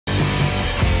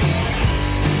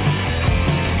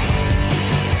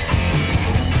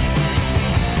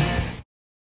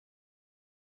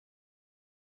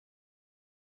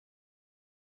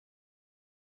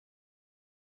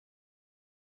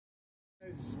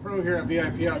Guys, Pro here at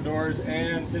VIP Outdoors,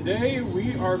 and today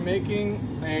we are making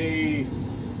a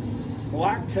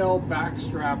blacktail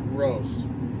backstrap roast.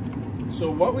 So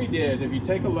what we did, if you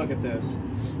take a look at this,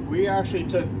 we actually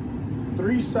took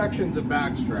 3 sections of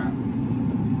backstrap.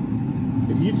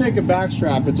 If you take a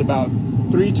backstrap, it's about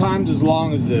 3 times as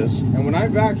long as this, and when I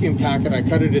vacuum pack it, I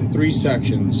cut it in 3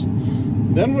 sections.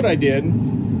 Then what I did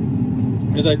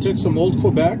is I took some old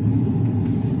Quebec,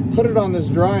 put it on this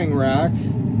drying rack,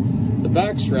 the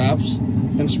back straps,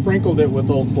 and sprinkled it with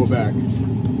old Quebec.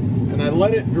 And I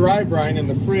let it dry brine in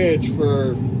the fridge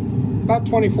for about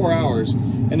 24 hours.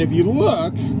 And if you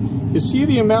look, you see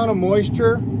the amount of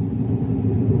moisture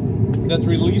that's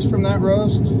released from that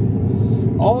roast?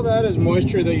 All of that is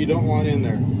moisture that you don't want in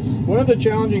there. One of the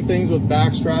challenging things with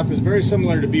backstrap is very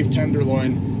similar to beef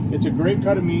tenderloin. It's a great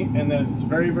cut of meat and then it's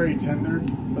very, very tender,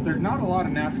 but there's not a lot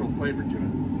of natural flavor to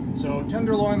it. So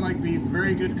tenderloin, like beef,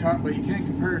 very good cut, but you can't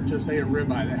compare it to, say, a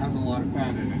ribeye that has a lot of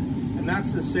fat in it. And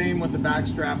that's the same with the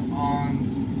backstrap on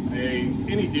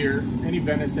any deer, any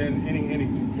venison,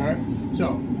 anything, okay?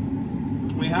 So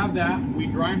we have that. We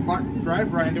dry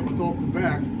brined it with old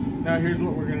Quebec. Now here's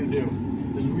what we're going to do,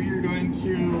 is we are going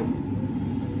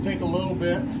to take a little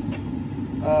bit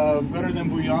of better than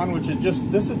bouillon, which is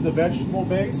just, this is the vegetable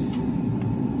base,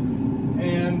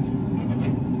 and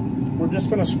we're just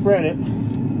going to spread it,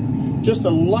 just a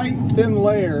light thin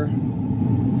layer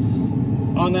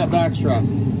on that backstrap.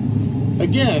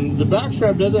 Again, the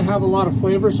backstrap doesn't have a lot of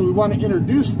flavor, so we want to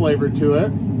introduce flavor to it,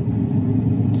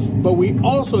 but we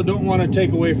also don't want to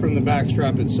take away from the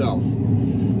backstrap itself.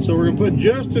 So we're going to put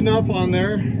just enough on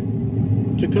there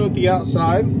to coat the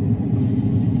outside.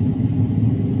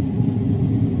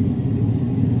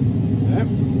 Okay.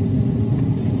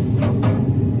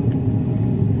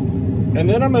 And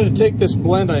then I'm going to take this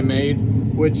blend I made,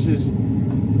 which is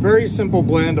very simple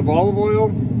blend of olive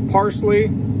oil, parsley,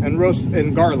 and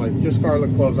garlic, just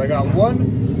garlic cloves. I got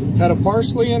 1 head of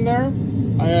parsley in there.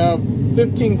 I have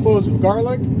 15 cloves of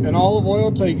garlic and olive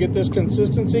oil till you get this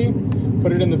consistency.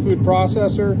 Put it in the food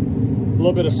processor, a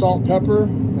little bit of salt, pepper,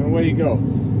 and away you go.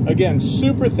 Again,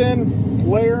 super thin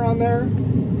layer on there.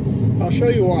 I'll show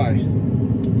you why.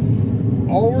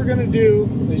 All we're gonna do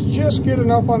is just get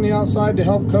enough on the outside to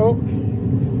help coat,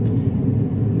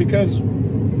 because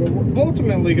what we're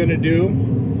ultimately gonna do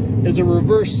is a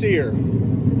reverse sear.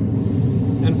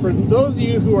 And for those of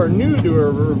you who are new to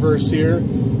a reverse sear,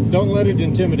 don't let it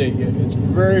intimidate you. It's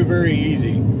very, very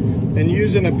easy. And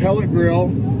using a pellet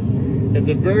grill is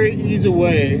a very easy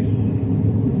way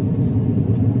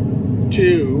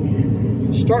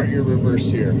to start your reverse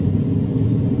sear.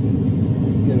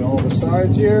 Get all the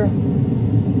sides here.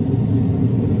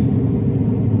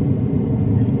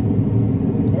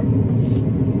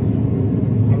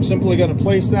 I'm simply going to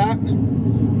place that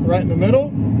right in the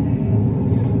middle.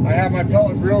 I have my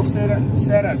pellet grill set at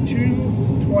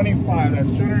 225. That's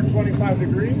 225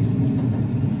 degrees.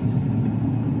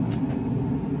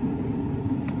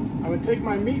 I'm going to take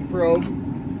my meat probe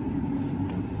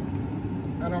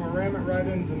and I'm going to ram it right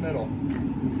into the middle.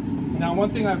 Now, one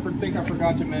thing I think I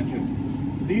forgot to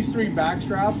mention. These 3 back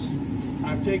straps,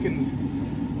 I've taken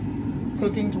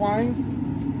cooking twine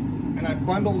and I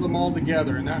bundled them all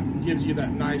together, and that gives you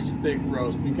that nice thick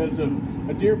roast, because a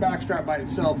deer backstrap by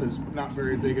itself is not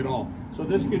very big at all. So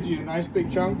this gives you a nice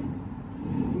big chunk.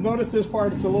 Notice this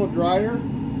part, it's a little drier.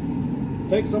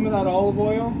 Take some of that olive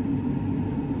oil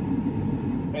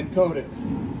and coat it.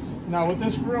 Now with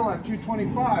this grill at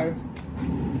 225,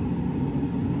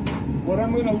 what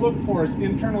I'm going to look for is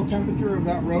internal temperature of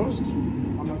that roast.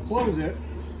 I'm going to close it.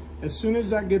 As soon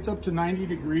as that gets up to 90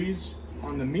 degrees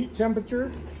on the meat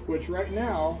temperature, which right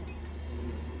now,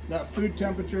 that food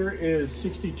temperature is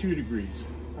 62 degrees.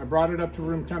 I brought it up to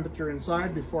room temperature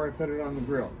inside before I put it on the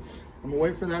grill. I'm gonna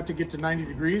wait for that to get to 90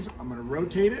 degrees. I'm gonna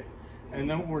rotate it, and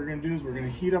then what we're gonna do is we're gonna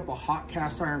heat up a hot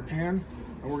cast iron pan,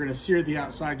 and we're gonna sear the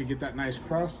outside to get that nice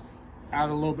crust. Add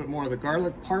a little bit more of the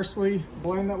garlic parsley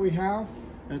blend that we have,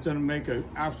 and it's gonna make an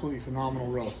absolutely phenomenal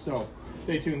roast. So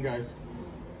stay tuned, guys.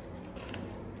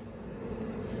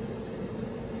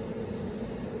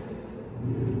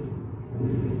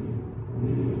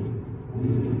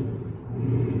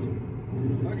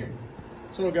 Okay,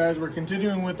 so guys, we're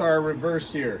continuing with our reverse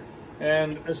sear,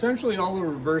 and essentially all the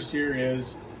reverse sear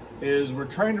is we're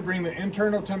trying to bring the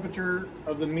internal temperature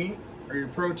of the meat or your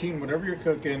protein, whatever you're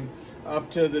cooking, up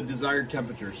to the desired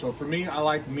temperature. So for me, I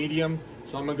like medium,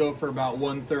 so I'm gonna go for about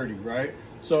 130, right?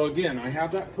 So again, I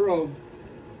have that probe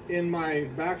in my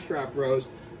backstrap roast,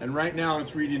 and right now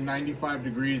it's reading 95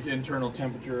 degrees internal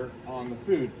temperature on the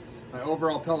food. My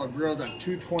overall pellet grill is at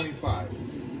 225.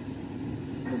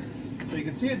 So you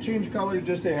can see it change color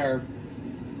just a hair.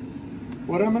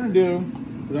 what I'm going to do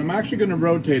is I'm actually going to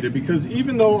rotate it, because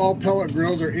even though all pellet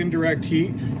grills are indirect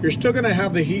heat, you're still going to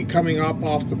have the heat coming up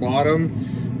off the bottom.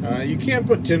 You can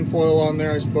put tin foil on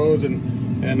there, I suppose, and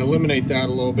eliminate that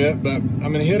a little bit, but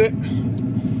I'm going to hit it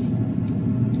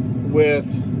with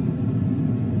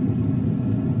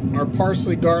our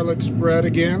parsley garlic spread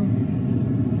again.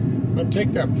 I'm going to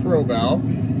take that probe out. I'm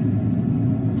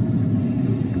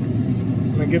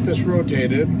going to get this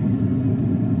rotated.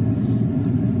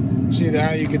 See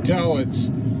that? You can tell it's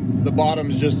the bottom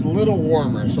is just a little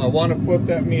warmer, so I want to flip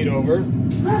that meat over.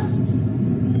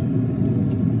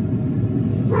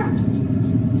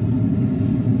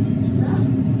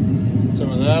 Some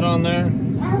of that on there.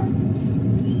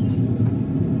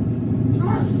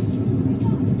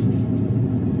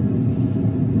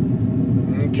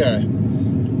 Okay,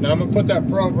 now I'm going to put that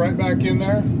probe right back in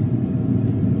there,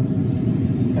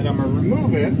 and I'm going to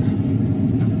remove it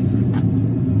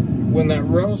when that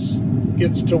roast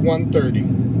gets to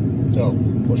 130. So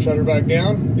we'll shut her back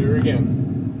down, do her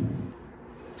again.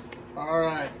 All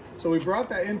right, so we brought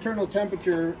that internal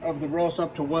temperature of the roast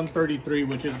up to 133,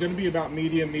 which is going to be about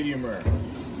medium rare.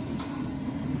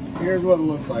 Here's what it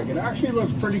looks like. It actually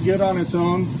looks pretty good on its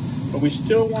own, but we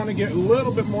still want to get a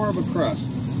little bit more of a crust.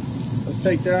 Let's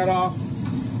take that off,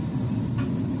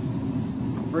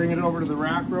 bring it over to the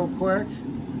rack real quick,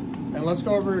 and let's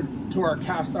go over to our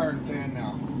cast iron pan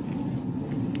now.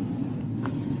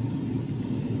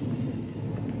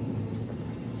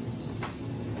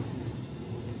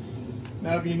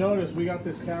 Now, if you notice, we got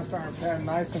this cast iron pan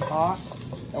nice and hot,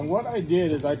 and what I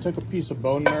did is I took a piece of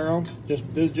bone marrow, this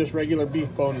is just regular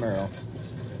beef bone marrow,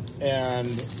 and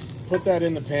put that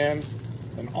in the pan,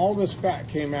 and all this fat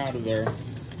came out of there,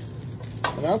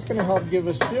 and that's going to help give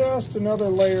us just another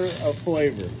layer of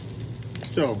flavor.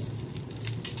 So,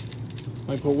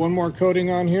 I put one more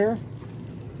coating on here.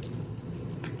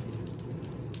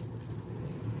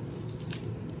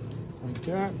 Like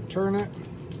that, turn it.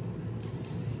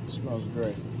 Smells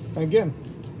great. And again,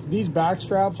 these back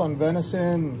straps on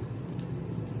venison,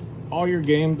 all your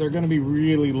game, they're going to be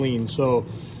really lean, so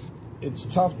it's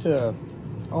tough to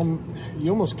you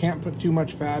almost can't put too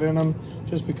much fat in them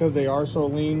just because they are so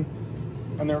lean,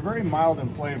 and they're very mild in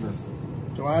flavor.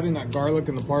 So adding that garlic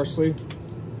and the parsley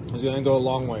is going to go a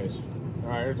long ways. All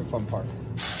right, here's the fun part.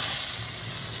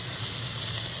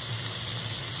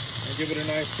 I'll give it a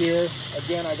nice sear.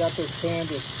 Again, I got this pan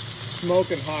just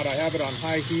smoking hot. I have it on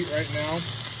high heat right now,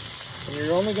 and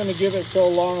you're only going to give it so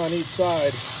long on each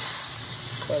side.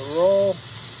 Let it roll.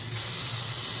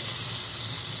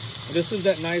 This is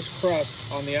that nice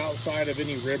crust on the outside of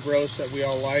any rib roast that we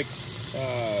all like.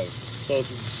 So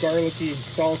it's garlicky,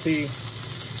 salty,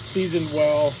 seasoned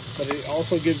well, but it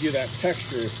also gives you that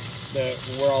texture that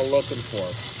we're all looking for.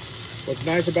 What's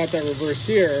nice about that reverse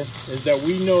sear is that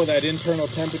we know that internal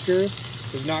temperature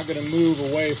is not going to move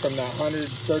away from that 133,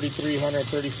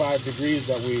 135 degrees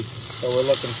that we're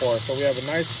looking for. So we have a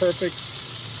nice, perfect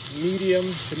medium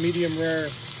to medium rare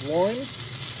loin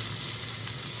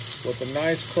with a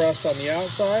nice crust on the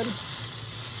outside,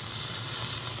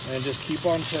 and just keep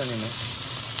on turning it.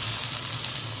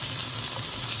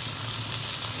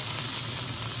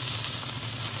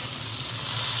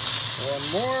 One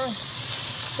more.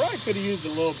 Probably could have used a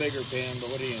little bigger pan, but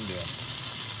what are you gonna do?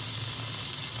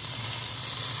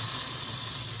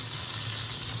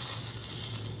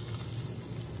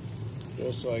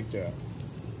 Just like that.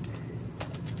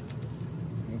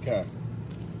 Okay.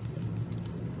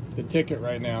 The ticket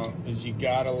right now is you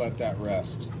gotta let that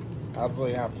rest.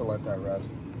 Absolutely have to let that rest.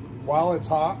 While it's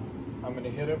hot, I'm gonna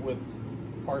hit it with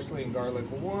parsley and garlic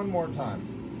one more time.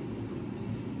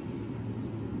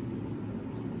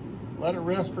 Let it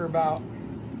rest for about,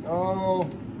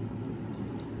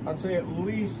 I'd say at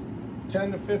least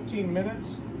 10 to 15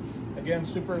 minutes. Again,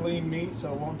 super lean meat,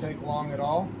 so it won't take long at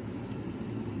all.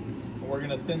 And we're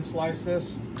gonna thin slice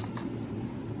this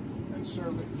and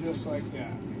serve it just like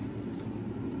that.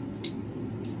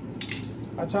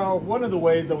 That's how, one of the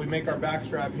ways that we make our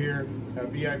backstrap here at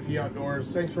VIP Outdoors.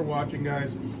 Thanks for watching,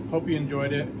 guys. Hope you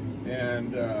enjoyed it,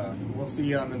 and we'll see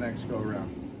you on the next go around.